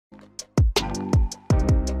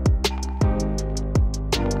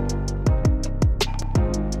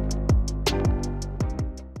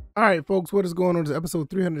All right, folks, what is going on? This is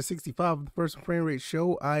episode 365 of the First Frame Rate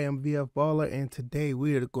Show. I am VF Baller, and today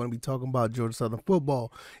we are going to be talking about Georgia Southern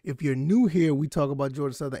football. If you're new here, we talk about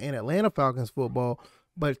Georgia Southern and Atlanta Falcons football,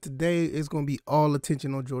 but today it's going to be all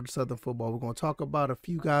attention on Georgia Southern football. We're going to talk about a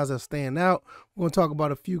few guys that stand out. We're going to talk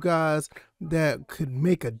about a few guys that could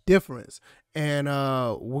make a difference, and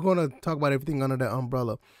we're going to talk about everything under that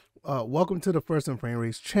umbrella. Welcome to the First and Frame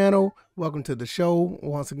Race channel. Welcome to the show.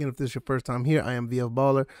 Once again, if this is your first time here, I am VF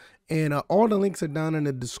Baller, and all the links are down in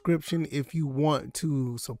the description if you want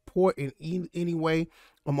to support in any way.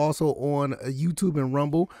 I'm also on YouTube and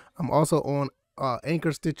Rumble. I'm also on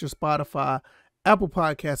Anchor, Stitcher, Spotify, Apple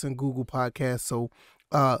Podcasts, and Google Podcasts. So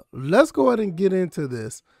let's go ahead and get into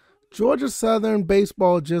this. Georgia Southern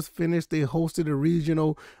baseball just finished. They hosted a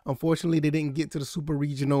regional. Unfortunately, they didn't get to the super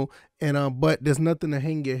regional, and but there's nothing to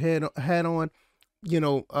hang your hat on. You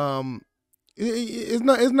know, it's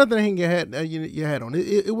nothing to hang your hat on.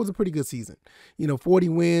 It was a pretty good season. 40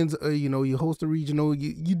 wins. You host a regional.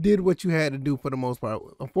 You did what you had to do for the most part.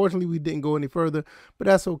 Unfortunately, we didn't go any further, but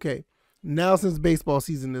that's okay. Now, since baseball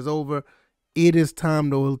season is over, it is time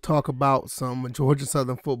to talk about some Georgia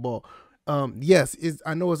Southern football. Yes,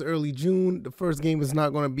 I know it's early June. The first game is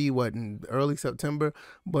not going to be in early September,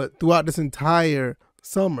 but throughout this entire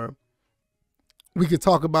summer, we could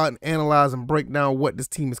talk about and analyze and break down what this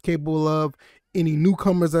team is capable of, any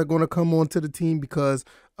newcomers that are going to come onto the team, because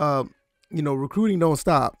recruiting don't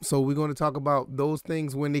stop. So we're going to talk about those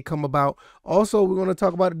things when they come about. Also, we're going to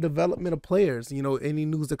talk about the development of players, any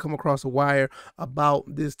news that come across the wire about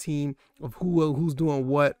this team, of who's doing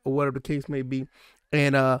what, or whatever the case may be.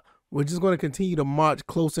 And we're just going to continue to march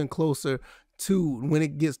closer and closer to when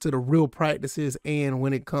it gets to the real practices and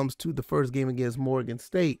when it comes to the first game against Morgan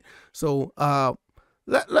State. So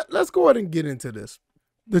let's go ahead and get into this.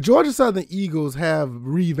 The Georgia Southern Eagles have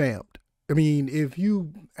revamped. I mean, if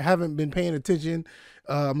you haven't been paying attention,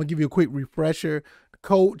 I'm going to give you a quick refresher.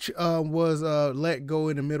 Coach was let go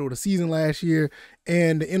in the middle of the season last year,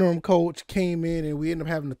 and the interim coach came in, and we ended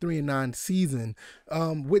up having a 3-9 season.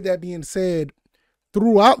 With that being said,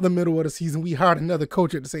 throughout the middle of the season, we hired another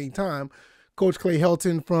coach at the same time, Coach Clay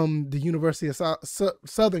Helton from the University of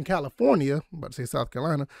Southern California. I'm about to say South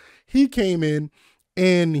Carolina. He came in,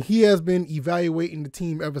 and he has been evaluating the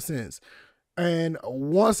team ever since. And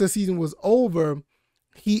once the season was over,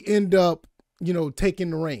 he ended up,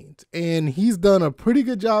 taking the reins. And he's done a pretty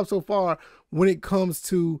good job so far when it comes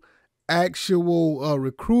to actual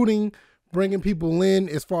recruiting, bringing people in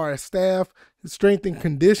as far as staff, strength and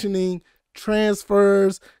conditioning,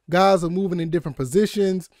 transfers, guys are moving in different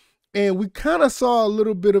positions, and we kind of saw a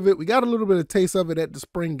little bit of it. We got a little bit of taste of it at the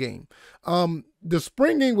spring game. The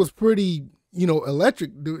spring game was pretty,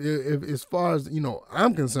 electric as far as,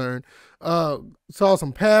 I'm concerned. Saw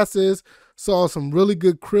some passes, saw some really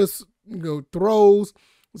good crisp, throws,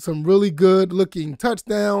 some really good looking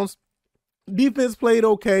touchdowns. Defense played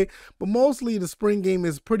okay, but mostly the spring game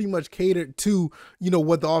is pretty much catered to,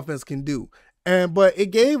 what the offense can do. But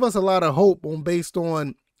it gave us a lot of hope based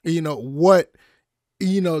on, what,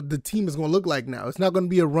 the team is going to look like now. It's not going to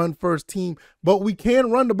be a run-first team, but we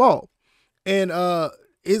can run the ball. And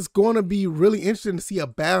it's going to be really interesting to see a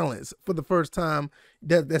balance for the first time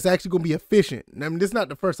that's actually going to be efficient. I mean, this is not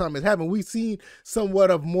the first time it's happened. We've seen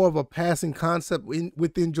somewhat of more of a passing concept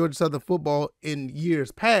within Georgia Southern football in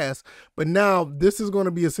years past, but now this is going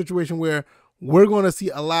to be a situation where we're going to see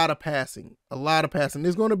a lot of passing,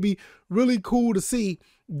 It's going to be really cool to see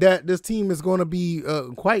that this team is going to be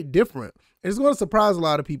quite different. It's going to surprise a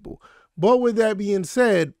lot of people. But with that being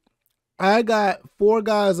said, I got 4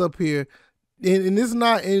 guys up here, and this is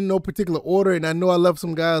not in no particular order, and I know I left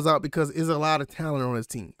some guys out because there's a lot of talent on this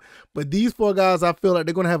team. But these 4 guys, I feel like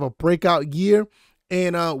they're going to have a breakout year,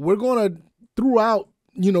 and we're going to, throughout,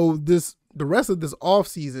 the rest of this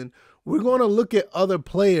offseason, we're going to look at other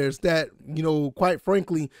players that, quite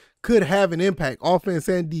frankly, could have an impact, offense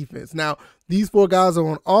and defense. Now, these 4 guys are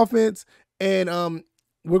on offense, and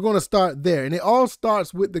we're going to start there. And it all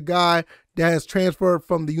starts with the guy that has transferred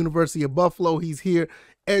from the University of Buffalo. He's here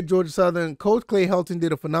at Georgia Southern. Coach Clay Helton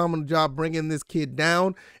did a phenomenal job bringing this kid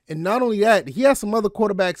down. And not only that, he has some other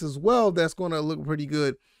quarterbacks as well that's going to look pretty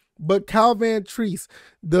good. But Cal Van Treese,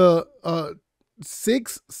 the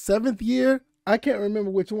 6th, 7th year, I can't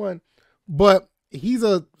remember which one, but he's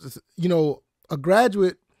a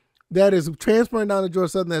graduate that is transferring down to Georgia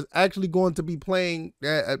Southern that's actually going to be playing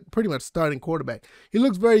pretty much starting quarterback. He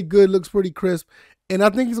looks very good, looks pretty crisp, and I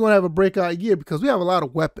think he's going to have a breakout year because we have a lot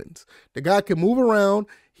of weapons. The guy can move around.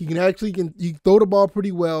 He can throw the ball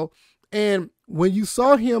pretty well. And when you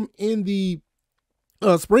saw him in the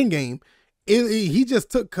spring game, he just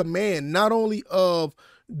took command not only of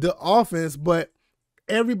the offense, but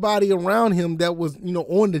everybody around him that was,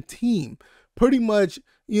 on the team pretty much,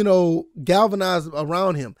 galvanized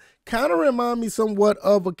around him. Kind of remind me somewhat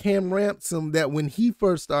of a Cam Ransom that when he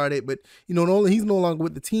first started, but, he's no longer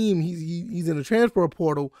with the team. He's in the transfer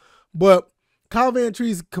portal, but Kyle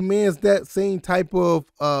Vantrease commands that same type of,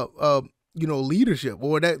 leadership,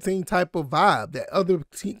 or that same type of vibe that other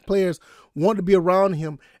players want to be around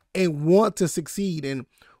him and want to succeed. And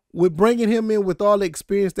with bringing him in with all the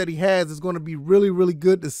experience that he has, it's going to be really, really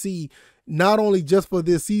good to see, not only just for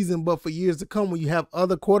this season, but for years to come, when you have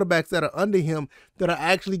other quarterbacks that are under him that are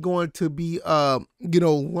actually going to be,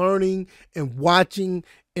 learning and watching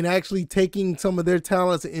and actually taking some of their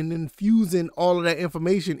talents and infusing all of that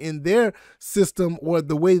information in their system or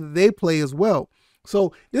the way that they play as well.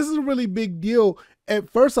 So this is a really big deal. At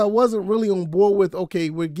first, I wasn't really on board with, okay,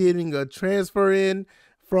 we're getting a transfer in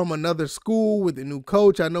from another school with a new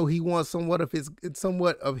coach. I know he wants somewhat of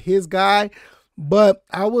his guy, but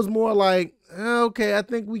I was more like, okay, I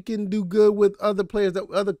think we can do good with other players,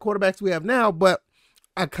 other quarterbacks we have now, but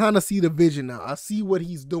I kind of see the vision now. I see what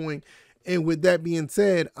he's doing. And with that being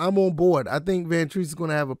said, I'm on board. I think Vantrease is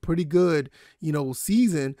going to have a pretty good,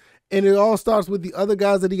 season. And it all starts with the other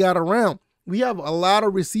guys that he got around. We have a lot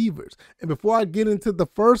of receivers. And before I get into the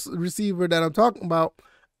first receiver that I'm talking about,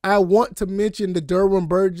 I want to mention the Derwin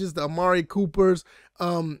Burgess, the Amari Coopers,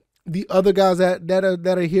 the other guys that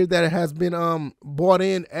are here that has been brought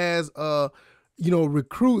in as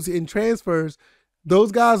recruits and transfers.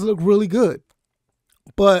 Those guys look really good.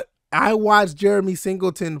 But I watched Jeremy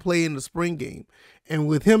Singleton play in the spring game, and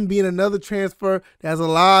with him being another transfer that has a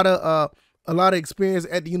lot of experience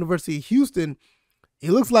at the University of Houston, it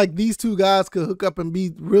looks like these two guys could hook up and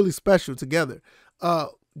be really special together.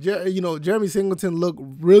 Jeremy Singleton looked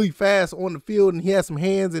really fast on the field, and he had some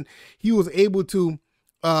hands, and he was able to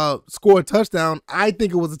score a touchdown. I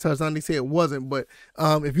think it was a touchdown. They say it wasn't, but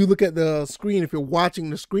if you look at the screen, if you're watching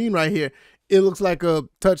the screen right here, it looks like a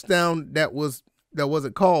touchdown that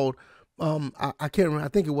wasn't called. I can't remember. I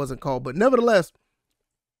think it wasn't called, but nevertheless,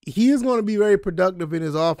 he is going to be very productive in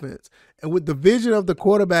his offense. And with the vision of the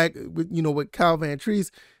quarterback, with Kyle Vantrease,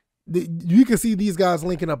 you can see these guys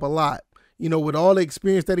linking up a lot. With all the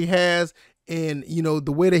experience that he has, and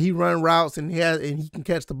the way that he run routes and he can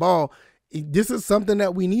catch the ball. This is something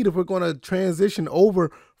that we need if we're going to transition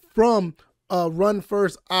over from a run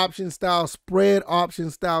first option style, spread option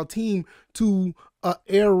style team to a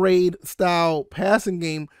air raid style passing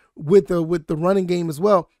game with the running game as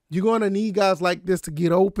well. You're going to need guys like this to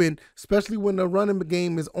get open, especially when the running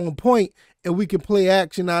game is on point and we can play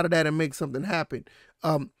action out of that and make something happen.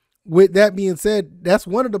 With that being said, that's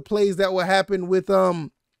one of the plays that will happen with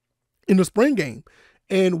in the spring game.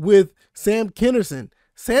 And with Sam Kinnerson,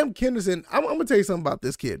 I'm going to tell you something about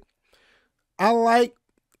this kid. I like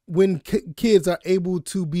when kids are able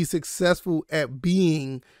to be successful at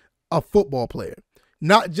being a football player.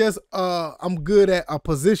 Not just I'm good at a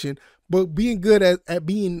position, but being good at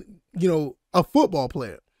being, a football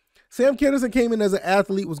player. Sam Kinnerson came in as an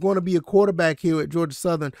athlete, was going to be a quarterback here at Georgia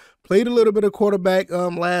Southern. Played a little bit of quarterback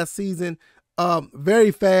last season.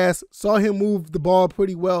 Very fast. Saw him move the ball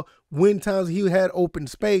pretty well when times he had open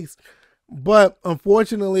space. But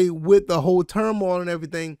unfortunately, with the whole turmoil and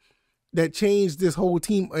everything that changed this whole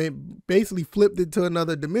team and basically flipped it to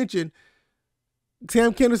another dimension,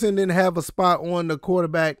 Sam Kinnerson didn't have a spot on the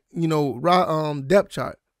quarterback, depth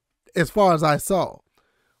chart as far as I saw.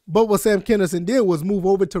 But what Sam Kinnerson did was move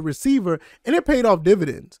over to receiver, and it paid off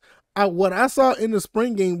dividends. What I saw in the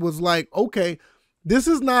spring game was like, okay, this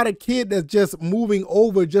is not a kid that's just moving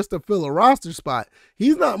over just to fill a roster spot.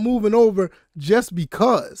 He's not moving over just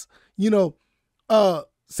because. Sam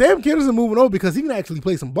Kinnerson moving over because he can actually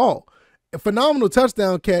play some ball. A phenomenal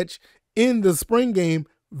touchdown catch in the spring game.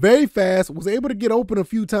 Very fast, was able to get open a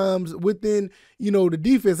few times within, the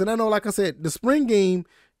defense. And I know, like I said, the spring game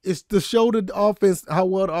is to show the offense how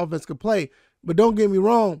well the offense could play. But don't get me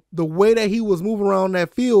wrong, the way that he was moving around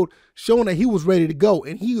that field, showing that he was ready to go.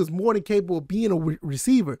 And he was more than capable of being a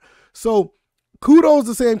receiver. So kudos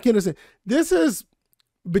to Sam Kinnerson. This is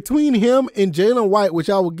between him and Jalen White, which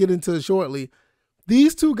I will get into shortly.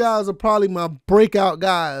 These two guys are probably my breakout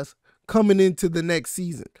guys coming into the next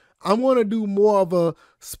season. I'm going to do more of a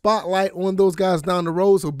spotlight on those guys down the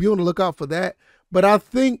road, so be on the lookout for that. But I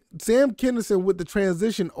think Sam Kinnerson, with the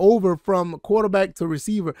transition over from quarterback to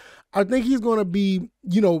receiver, I think he's going to be,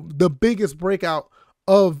 the biggest breakout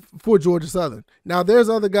for Georgia Southern. Now, there's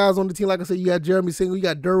other guys on the team. Like I said, you got Jeremy Single, you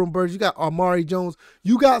got Derwin Burgess, you got Amari Jones,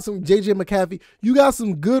 you got some J.J. McCaffrey, you got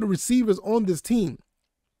some good receivers on this team.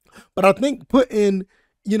 But I think putting,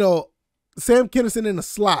 Sam Kinnerson in the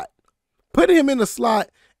slot, putting him in the slot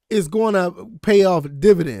is going to pay off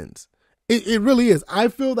dividends. It really is. I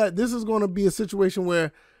feel that this is going to be a situation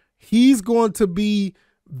where he's going to be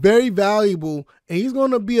very valuable, and he's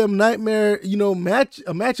going to be a nightmare,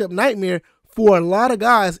 matchup nightmare for a lot of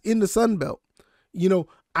guys in the Sun Belt.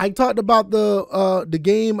 I talked about the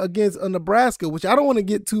game against Nebraska, which I don't want to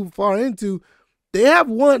get too far into. They have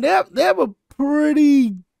an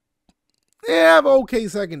okay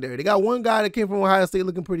secondary. They got one guy that came from Ohio State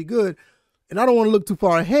looking pretty good, and I don't want to look too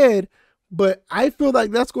far ahead, but I feel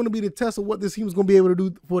like that's going to be the test of what this team is going to be able to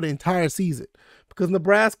do for the entire season, because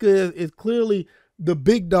Nebraska is clearly the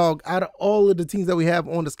big dog out of all of the teams that we have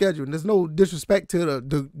on the schedule. And there's no disrespect to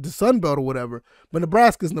the Sun Belt or whatever, but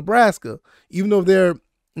Nebraska's Nebraska, even though they're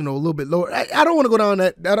a little bit lower. I don't want to go down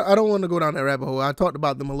that. I don't want to go down that rabbit hole. I talked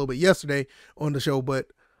about them a little bit yesterday on the show, but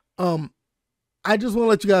I just want to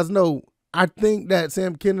let you guys know, I think that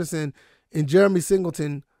Sam Kinderson and Jeremy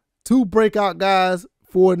Singleton, two breakout guys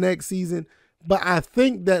for next season. But I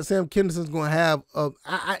think that Sam Kinderson's going to have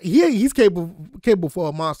he's capable for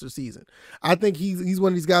a monster season. I think he's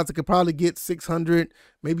one of these guys that could probably get 600,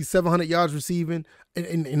 maybe 700 yards receiving.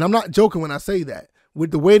 And I'm not joking when I say that.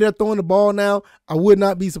 With the way they're throwing the ball now, I would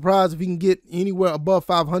not be surprised if he can get anywhere above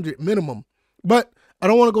 500 minimum. But I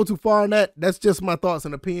don't want to go too far on that. That's just my thoughts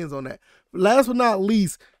and opinions on that. Last but not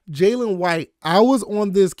least, Jalen White. I was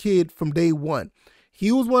on this kid from day one.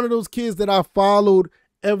 He was one of those kids that I followed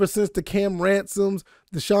ever since the Cam Ransoms,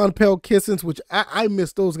 the Sean Pell Kissins, which I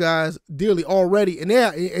miss those guys dearly already, and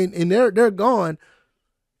they're gone.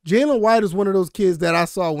 Jalen White is one of those kids that I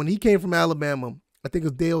saw when he came from Alabama. I think it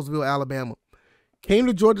was Dalesville, Alabama. Came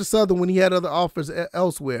to Georgia Southern when he had other offers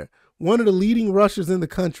elsewhere. One of the leading rushers in the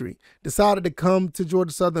country. Decided to come to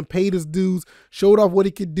Georgia Southern, paid his dues, showed off what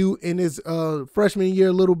he could do in his freshman year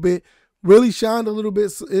a little bit. Really shined a little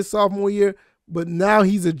bit his sophomore year, but now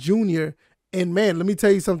he's a junior. And man, let me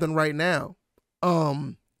tell you something right now.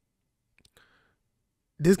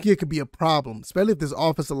 This kid could be a problem, especially if this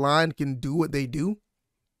offensive line can do what they do.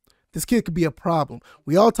 This kid could be a problem.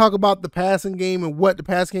 We all talk about the passing game and what the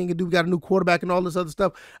passing game can do. We got a new quarterback and all this other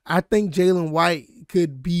stuff. I think Jalen White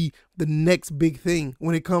could be the next big thing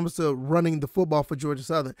when it comes to running the football for Georgia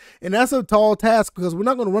Southern. And that's a tall task because we're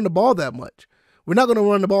not going to run the ball that much. We're not going to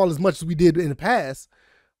run the ball as much as we did in the past.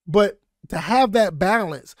 But to have that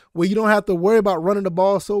balance where you don't have to worry about running the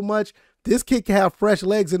ball so much, this kid can have fresh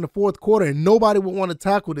legs in the fourth quarter and nobody would want to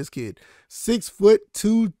tackle this kid. 6'2",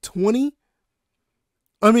 220.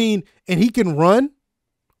 I mean, and he can run.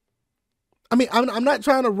 I mean, I'm not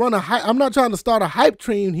trying to I'm not trying to start a hype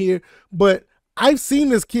train here, but I've seen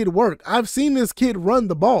this kid work. I've seen this kid run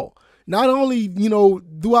the ball. Not only,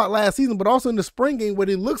 throughout last season, but also in the spring game where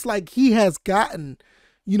it looks like he has gotten,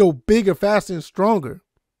 bigger, faster, and stronger.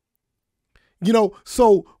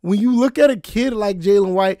 So when you look at a kid like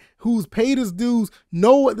Jalen White, who's paid his dues,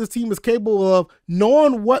 know what this team is capable of,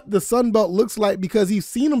 knowing what the Sun Belt looks like because he's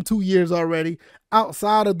seen them 2 years already,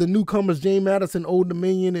 outside of the newcomers, James Madison, Old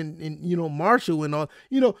Dominion, and Marshall and all,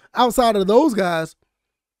 outside of those guys,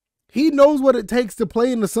 he knows what it takes to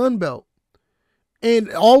play in the Sun Belt.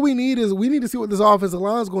 And all we need to see what this offensive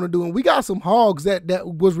line is going to do. And we got some hogs that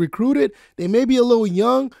was recruited. They may be a little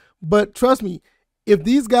young, but trust me, if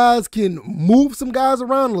these guys can move some guys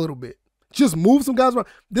around a little bit, just move some guys around,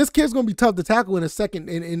 this kid's going to be tough to tackle in a second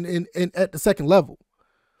at the second level.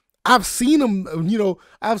 I've seen him,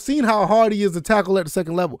 I've seen how hard he is to tackle at the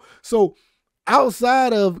second level. So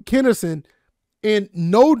outside of Kennerson, and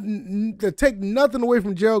to take nothing away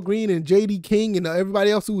from Gerald Green and J.D. King and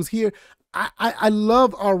everybody else who was here, I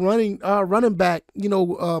love our running back,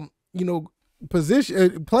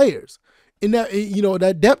 position players. In that,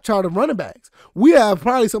 that depth chart of running backs, we have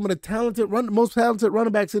probably some of the most talented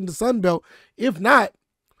running backs in the Sun Belt, if not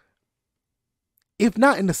in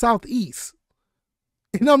the Southeast.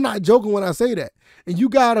 And I'm not joking when I say that. And you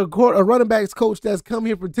got a running backs coach that's come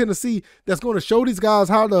here from Tennessee that's going to show these guys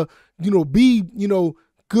how to, be,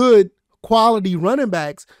 good quality running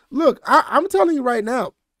backs. Look, I'm telling you right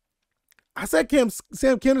now, I said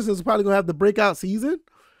Sam Kinderson is probably going to have the breakout season.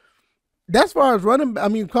 That's far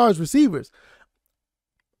as receivers.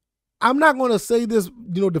 I'm not going to say this,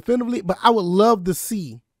 definitively, but I would love to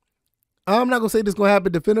see. I'm not going to say this is going to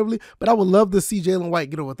happen definitively, but I would love to see Jalen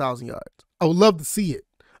White get over 1,000 yards. I would love to see it.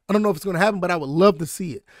 I don't know if it's going to happen, but I would love to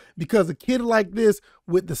see it because a kid like this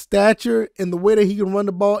with the stature and the way that he can run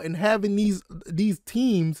the ball and having these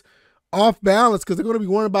teams off balance because they're going to be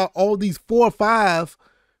worrying about all these 4 or 5,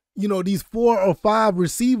 these 4 or 5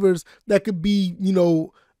 receivers that could be,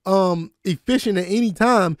 efficient at any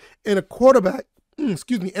time, and a quarterback,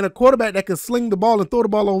 that can sling the ball and throw the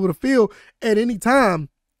ball over the field at any time.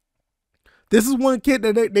 This is one kid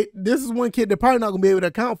that this is one kid they're probably not going to be able to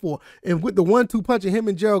account for. And with the 1-2 punch of him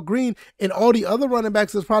and Gerald Green and all the other running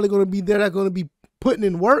backs that's probably going to be there that are going to be putting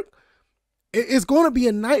in work, it's going to be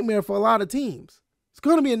a nightmare for a lot of teams. It's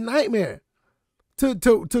going to be a nightmare to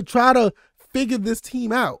try to figure this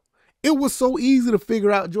team out. It was so easy to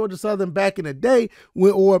figure out Georgia Southern back in the day,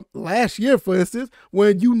 or last year, for instance,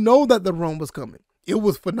 when you know that the run was coming. It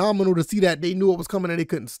was phenomenal to see that they knew it was coming and they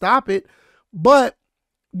couldn't stop it. But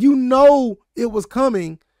you know it was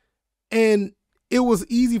coming, and it was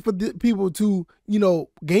easy for people to,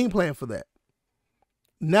 game plan for that.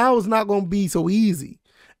 Now it's not going to be so easy.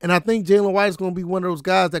 And I think Jalen White is going to be one of those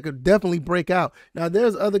guys that could definitely break out. Now,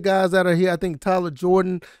 there's other guys that are here. I think Tyler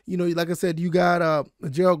Jordan, like I said, you got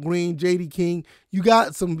Gerald Green, J.D. King. You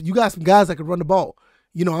got some guys that can run the ball.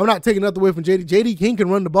 I'm not taking nothing away from J.D. J.D. King can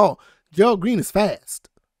run the ball. Gerald Green is fast.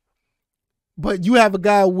 But you have a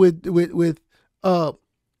guy with Jalen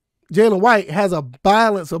White has a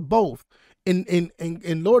balance of both. And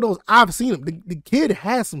Lord knows, I've seen him. The kid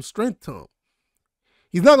has some strength to him.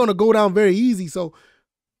 He's not going to go down very easy. So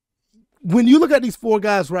when you look at these four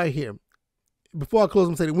guys right here, before I close,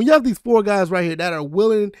 I'm saying, when you have these four guys right here that are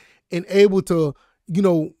willing and able to,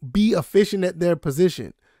 be efficient at their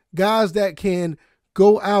position, guys that can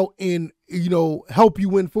go out and, help you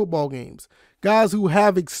win football games, guys who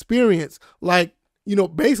have experience, like,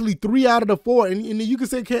 basically 3 out of the 4, and you can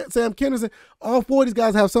say Sam Kennerson, all 4 of these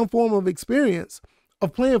guys have some form of experience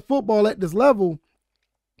of playing football at this level.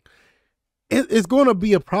 It's going to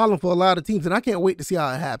be a problem for a lot of teams, and I can't wait to see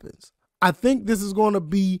how it happens. I think this is going to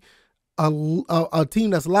be a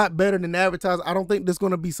team that's a lot better than advertised. I don't think this is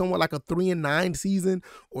going to be somewhat like a 3-9 season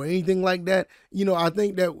or anything like that. I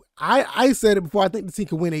think that I said it before. I think the team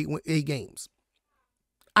can win 8 games.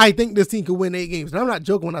 I think this team can win 8 games, and I'm not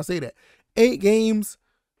joking when I say that. 8 games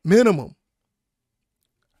minimum.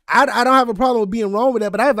 I don't have a problem with being wrong with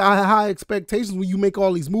that, but I have high expectations when you make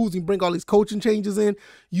all these moves, you bring all these coaching changes in,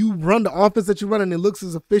 you run the offense that you run and it looks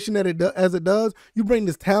as efficient as it does. You bring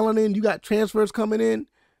this talent in, you got transfers coming in.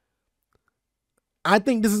 I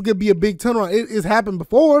think this is going to be a big turnaround. It's happened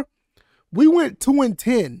before. We went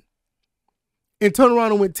 2-10 and turned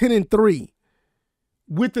around and went 10-3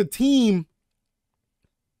 with the team.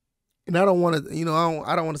 And I don't want to,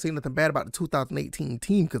 I don't want to say nothing bad about the 2018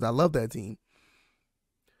 team because I love that team.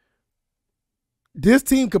 This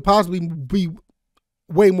team could possibly be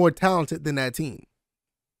way more talented than that team.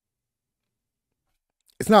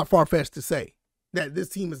 It's not far-fetched to say that this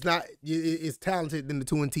team is talented than the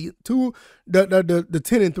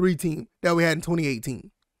 10-3 team that we had in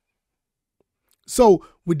 2018. So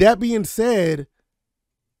with that being said,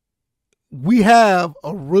 we have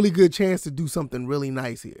a really good chance to do something really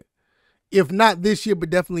nice here. If not this year, but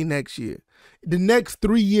definitely next year. The next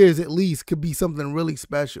 3 years at least could be something really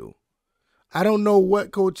special. I don't know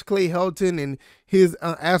what Coach Clay Helton and his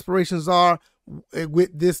aspirations are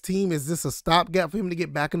with this team. Is this a stopgap for him to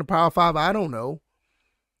get back in the Power 5? I don't know.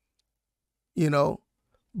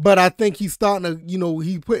 But I think he's starting to,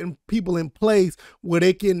 he's putting people in place where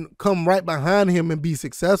they can come right behind him and be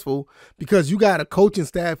successful, because you got a coaching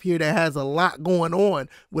staff here that has a lot going on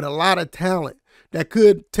with a lot of talent that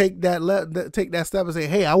could take that step and say,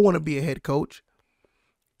 hey, I want to be a head coach.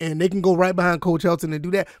 And they can go right behind Coach Helton and do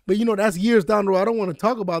that. But, that's years down the road. I don't want to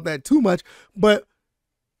talk about that too much. But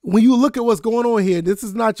when you look at what's going on here, this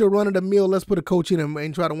is not your run-of-the-mill, let's put a coach in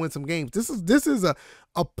and try to win some games. This is a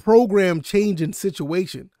program-changing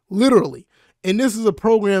situation, literally. And this is a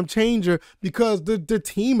program changer because the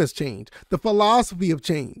team has changed. The philosophy have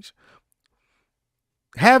changed.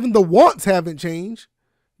 Having the wants haven't changed.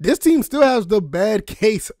 This team still has the bad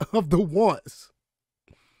case of the wants.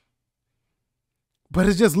 But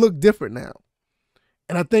it just looked different now.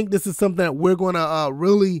 And I think this is something that we're going to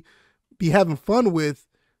really be having fun with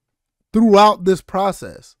throughout this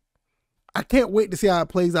process. I can't wait to see how it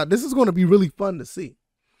plays out. This is going to be really fun to see.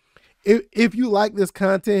 If you like this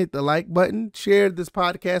content, hit the like button, share this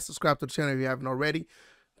podcast, subscribe to the channel if you haven't already.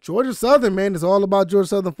 Georgia Southern, man, it's all about Georgia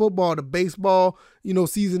Southern football. The baseball,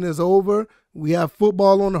 season is over. We have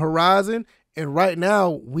football on the horizon. And right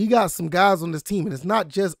now, we got some guys on this team, and it's not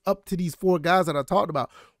just up to these 4 guys that I talked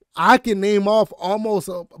about. I can name off almost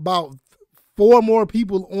about 4 more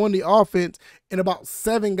people on the offense and about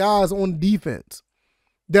 7 guys on defense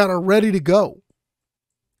that are ready to go.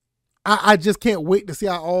 I just can't wait to see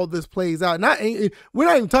how all this plays out. We're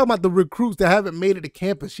not even talking about the recruits that haven't made it to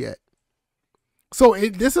campus yet. So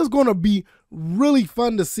this is going to be really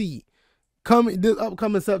fun to see this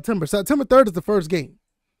upcoming September. September 3rd is the first game.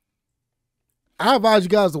 I advise you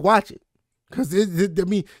guys to watch it because this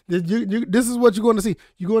is what you're going to see.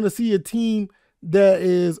 You're going to see a team that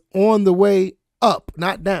is on the way up,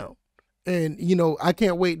 not down. And, I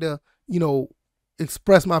can't wait to,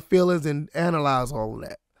 express my feelings and analyze all of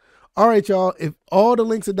that. All right, y'all. If all the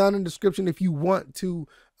links are down in the description, if you want to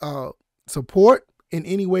support in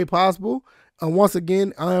any way possible. Once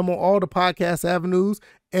again, I am on all the podcast avenues,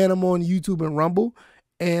 and I'm on YouTube and Rumble.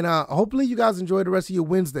 And hopefully you guys enjoy the rest of your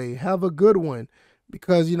Wednesday. Have a good one,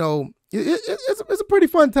 because, it's a pretty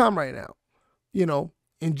fun time right now.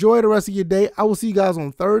 Enjoy the rest of your day. I will see you guys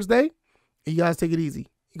on Thursday. And you guys take it easy.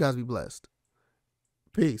 You guys be blessed.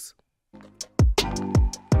 Peace.